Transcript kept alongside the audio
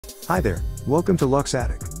Hi there, welcome to Lux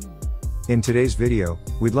Attic. In today's video,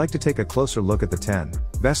 we'd like to take a closer look at the 10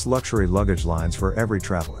 best luxury luggage lines for every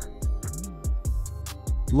traveler.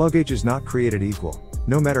 Luggage is not created equal,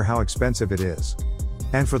 no matter how expensive it is.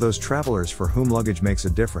 And for those travelers for whom luggage makes a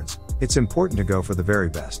difference, it's important to go for the very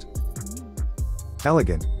best.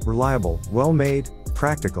 Elegant, reliable, well-made,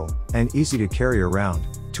 practical, and easy to carry around,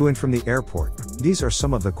 to and from the airport, these are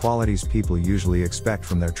some of the qualities people usually expect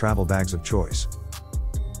from their travel bags of choice.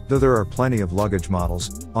 Though there are plenty of luggage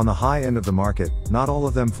models, on the high end of the market, not all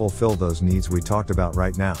of them fulfill those needs we talked about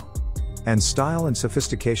right now. And style and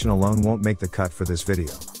sophistication alone won't make the cut for this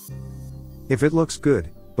video. If it looks good,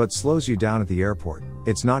 but slows you down at the airport,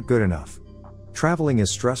 it's not good enough. Traveling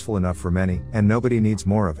is stressful enough for many, and nobody needs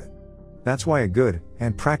more of it. That's why a good,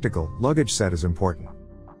 and practical, luggage set is important.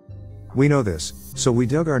 We know this, so we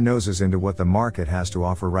dug our noses into what the market has to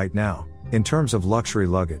offer right now, in terms of luxury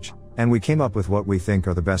luggage, and we came up with what we think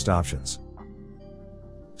are the best options.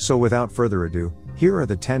 So without further ado, here are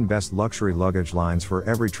the 10 best luxury luggage lines for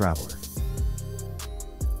every traveler.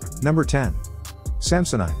 Number 10.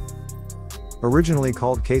 Samsonite. Originally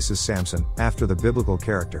called Cases Samson, after the biblical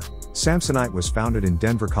character, Samsonite was founded in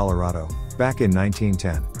Denver, Colorado, back in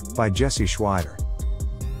 1910, by Jesse Schweider.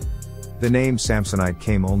 The name Samsonite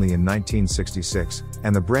came only in 1966,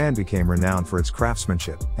 and the brand became renowned for its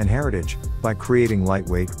craftsmanship and heritage, by creating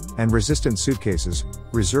lightweight and resistant suitcases,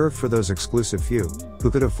 reserved for those exclusive few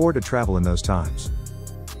who could afford to travel in those times.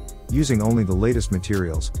 Using only the latest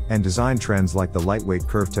materials and design trends like the lightweight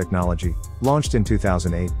curve technology, launched in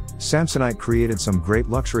 2008, Samsonite created some great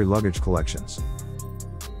luxury luggage collections.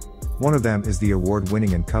 One of them is the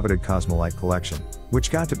award-winning and coveted Cosmolite collection, which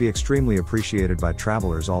got to be extremely appreciated by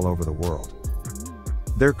travelers all over the world.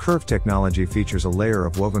 Their curve technology features a layer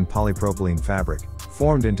of woven polypropylene fabric,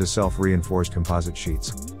 formed into self-reinforced composite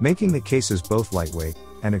sheets, making the cases both lightweight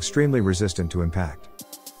and extremely resistant to impact.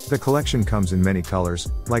 The collection comes in many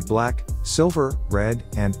colors, like black, silver, red,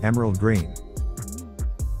 and emerald green.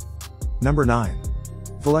 Number 9.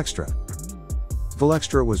 Valextra.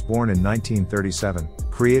 Valextra was born in 1937,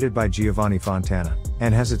 created by Giovanni Fontana,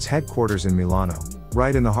 and has its headquarters in Milano,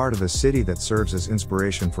 right in the heart of the city that serves as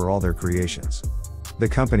inspiration for all their creations. The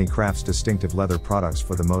company crafts distinctive leather products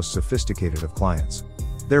for the most sophisticated of clients.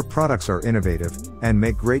 Their products are innovative, and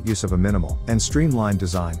make great use of a minimal and streamlined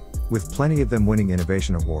design, with plenty of them winning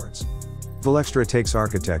innovation awards. Valextra takes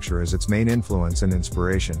architecture as its main influence and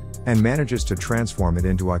inspiration, and manages to transform it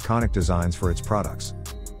into iconic designs for its products.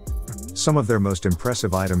 Some of their most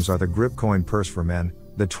impressive items are the grip coin purse for men,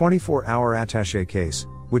 the 24-hour attaché case,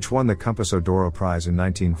 which won the Compasso d'Oro Prize in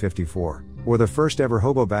 1954, or the first ever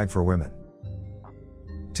hobo bag for women.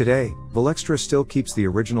 Today, Valextra still keeps the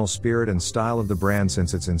original spirit and style of the brand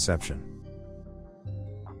since its inception.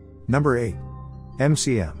 Number 8.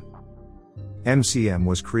 MCM. MCM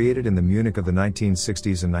was created in the Munich of the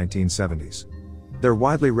 1960s and 1970s. They're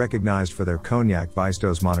widely recognized for their Cognac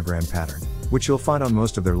Vice monogram pattern, which you'll find on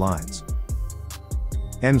most of their lines.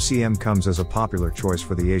 MCM comes as a popular choice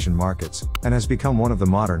for the Asian markets, and has become one of the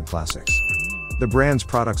modern classics. The brand's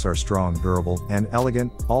products are strong, durable, and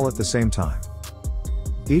elegant, all at the same time.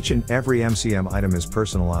 Each and every MCM item is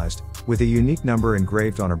personalized, with a unique number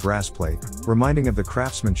engraved on a brass plate, reminding of the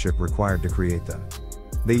craftsmanship required to create them.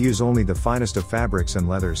 They use only the finest of fabrics and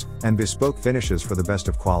leathers, and bespoke finishes for the best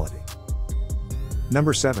of quality.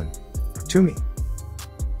 Number 7. TUMI.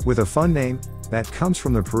 With a fun name, that comes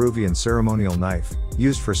from the Peruvian ceremonial knife,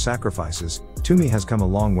 used for sacrifices, TUMI has come a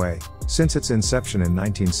long way, since its inception in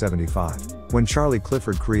 1975, when Charlie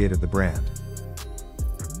Clifford created the brand.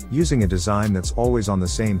 Using a design that's always on the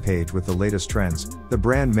same page with the latest trends, the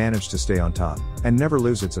brand managed to stay on top, and never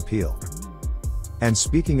lose its appeal. And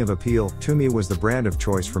speaking of appeal, TUMI was the brand of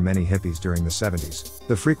choice for many hippies during the 70s,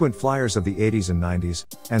 the frequent flyers of the 80s and 90s,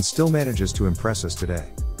 and still manages to impress us today.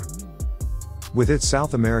 With its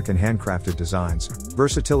South American handcrafted designs,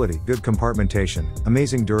 versatility, good compartmentation,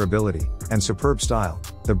 amazing durability, and superb style,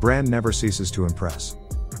 the brand never ceases to impress.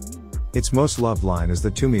 Its most loved line is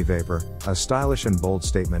the TUMI Vapor, a stylish and bold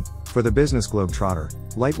statement for the business Globe-Trotter,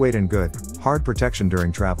 lightweight and good, hard protection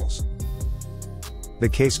during travels. The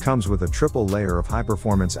case comes with a triple layer of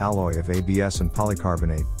high-performance alloy of ABS and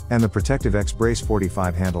polycarbonate, and the Protective X-Brace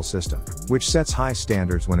 45 handle system, which sets high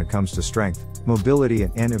standards when it comes to strength, mobility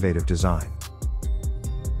and innovative design.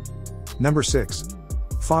 Number 6.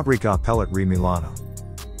 Fabbrica Pelletterie Milano.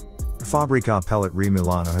 Fabbrica Pelletterie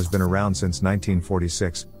Milano has been around since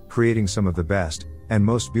 1946, creating some of the best and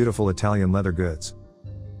most beautiful Italian leather goods.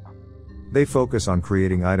 They focus on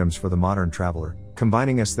creating items for the modern traveler,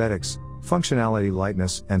 combining aesthetics, functionality,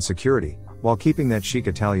 lightness, and security, while keeping that chic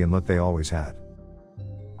Italian look they always had.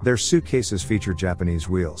 Their suitcases feature Japanese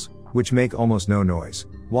wheels, which make almost no noise,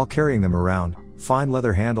 while carrying them around, fine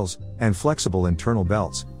leather handles, and flexible internal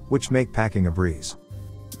belts, which make packing a breeze.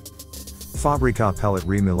 Fabbrica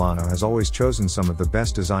Pelletterie Milano has always chosen some of the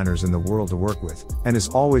best designers in the world to work with, and is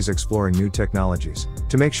always exploring new technologies,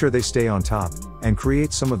 to make sure they stay on top, and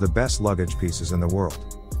create some of the best luggage pieces in the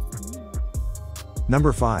world.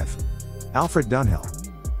 Number 5. Alfred Dunhill.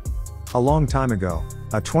 A long time ago,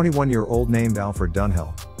 a 21-year-old named Alfred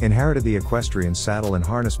Dunhill inherited the equestrian saddle and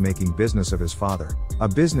harness making business of his father, a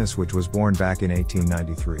business which was born back in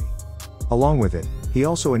 1893. Along with it, he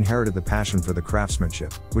also inherited the passion for the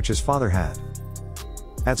craftsmanship, which his father had.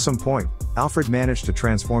 At some point, Alfred managed to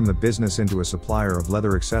transform the business into a supplier of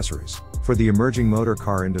leather accessories for the emerging motor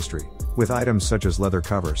car industry, with items such as leather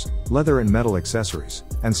covers, leather and metal accessories,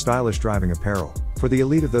 and stylish driving apparel for the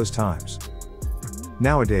elite of those times.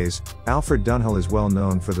 Nowadays, Alfred Dunhill is well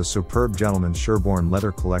known for the superb Gentleman's Sherborne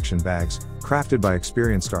leather collection bags, crafted by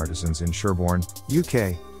experienced artisans in Sherborne,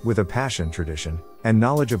 UK, with a passion, tradition, and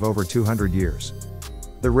knowledge of over 200 years.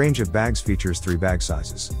 The range of bags features 3 bag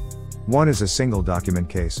sizes. One is a single document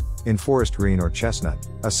case, in forest green or chestnut,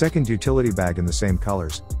 a second utility bag in the same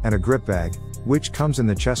colors, and a grip bag, which comes in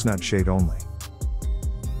the chestnut shade only.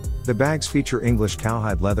 The bags feature English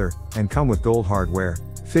cowhide leather, and come with gold hardware,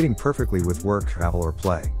 fitting perfectly with work, travel or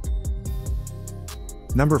play.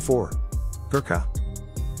 Number 4. Ghurka.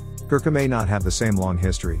 Ghurka may not have the same long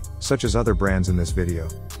history, such as other brands in this video,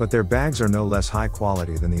 but their bags are no less high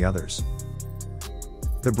quality than the others.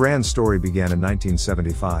 The brand's story began in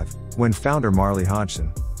 1975, when founder Marley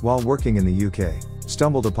Hodgson, while working in the UK,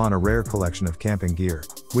 stumbled upon a rare collection of camping gear,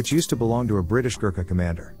 which used to belong to a British Ghurka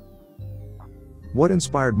commander. What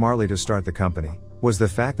inspired Marley to start the company was the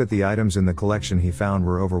fact that the items in the collection he found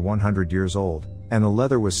were over 100 years old, and the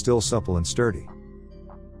leather was still supple and sturdy.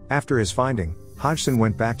 After his finding, Hodgson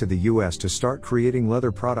went back to the US to start creating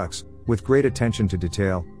leather products, with great attention to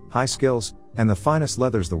detail, high skills, and the finest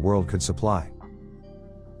leathers the world could supply.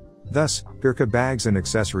 Thus, Ghurka bags and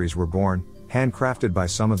accessories were born, handcrafted by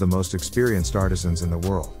some of the most experienced artisans in the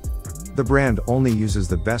world. The brand only uses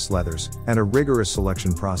the best leathers, and a rigorous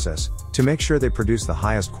selection process, to make sure they produce the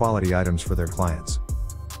highest quality items for their clients.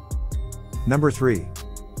 Number 3.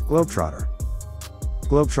 Globe-Trotter.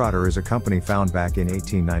 Globe-Trotter is a company found back in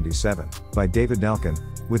 1897, by David Nelkin,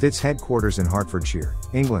 with its headquarters in Hertfordshire,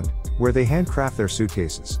 England, where they handcraft their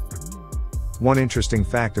suitcases. One interesting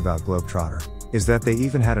fact about Globe-Trotter is that they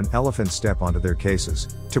even had an elephant step onto their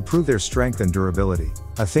cases, to prove their strength and durability,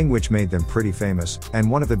 a thing which made them pretty famous, and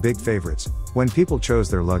one of the big favorites, when people chose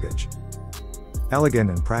their luggage. Elegant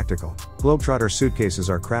and practical, Globe-Trotter suitcases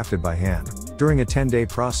are crafted by hand, during a 10-day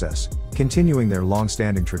process, continuing their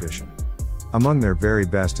long-standing tradition. Among their very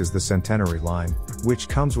best is the Centenary line, which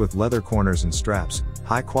comes with leather corners and straps,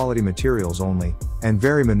 high-quality materials only, and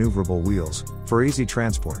very maneuverable wheels, for easy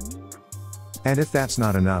transport. And if that's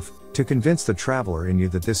not enough, to convince the traveler in you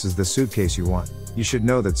that this is the suitcase you want, you should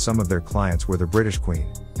know that some of their clients were the British Queen,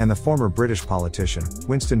 and the former British politician,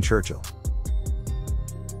 Winston Churchill.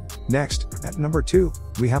 Next, at number 2,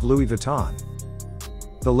 we have Louis Vuitton.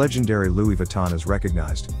 The legendary Louis Vuitton is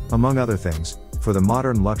recognized, among other things, for the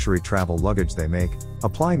modern luxury travel luggage they make,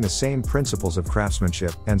 applying the same principles of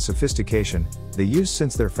craftsmanship and sophistication they used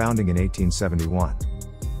since their founding in 1871.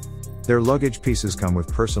 Their luggage pieces come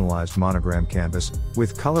with personalized monogram canvas,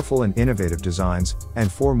 with colorful and innovative designs,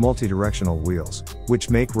 and 4 multi-directional wheels, which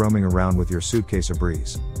make roaming around with your suitcase a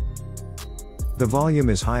breeze. The volume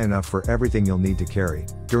is high enough for everything you'll need to carry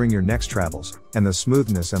during your next travels, and the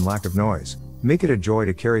smoothness and lack of noise make it a joy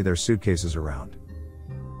to carry their suitcases around.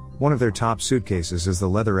 One of their top suitcases is the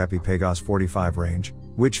leather Epipagos 45 range,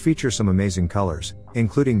 which features some amazing colors,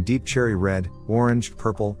 including deep cherry red, orange,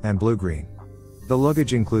 purple, and blue-green. The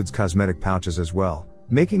luggage includes cosmetic pouches as well,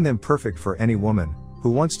 making them perfect for any woman who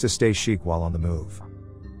wants to stay chic while on the move.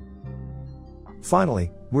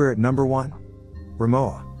 Finally, we're at number 1.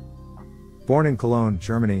 Rimowa. Born in Cologne,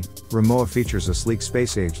 Germany, Rimowa features a sleek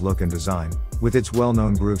space-age look and design, with its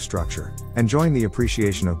well-known groove structure, enjoying the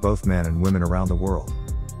appreciation of both men and women around the world.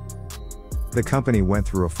 The company went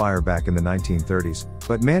through a fire back in the 1930s,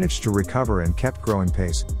 but managed to recover and kept growing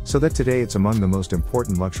pace, so that today it's among the most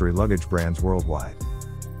important luxury luggage brands worldwide.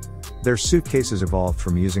 Their suitcases evolved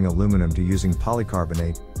from using aluminum to using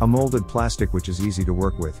polycarbonate, a molded plastic which is easy to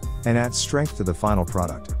work with, and adds strength to the final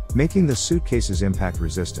product, making the suitcases impact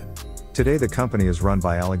resistant. Today the company is run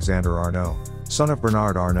by Alexander Arnault, son of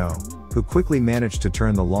Bernard Arnault, who quickly managed to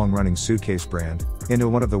turn the long-running suitcase brand into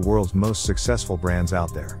one of the world's most successful brands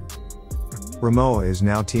out there. Rimowa is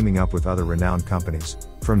now teaming up with other renowned companies,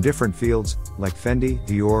 from different fields, like Fendi,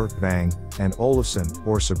 Dior, Bang, and Olufsen,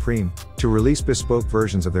 or Supreme, to release bespoke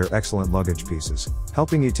versions of their excellent luggage pieces,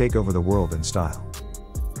 helping you take over the world in style.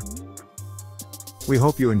 We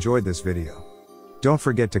hope you enjoyed this video. Don't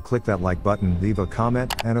forget to click that like button, leave a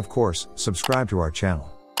comment, and of course, subscribe to our channel.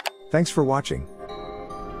 Thanks for watching.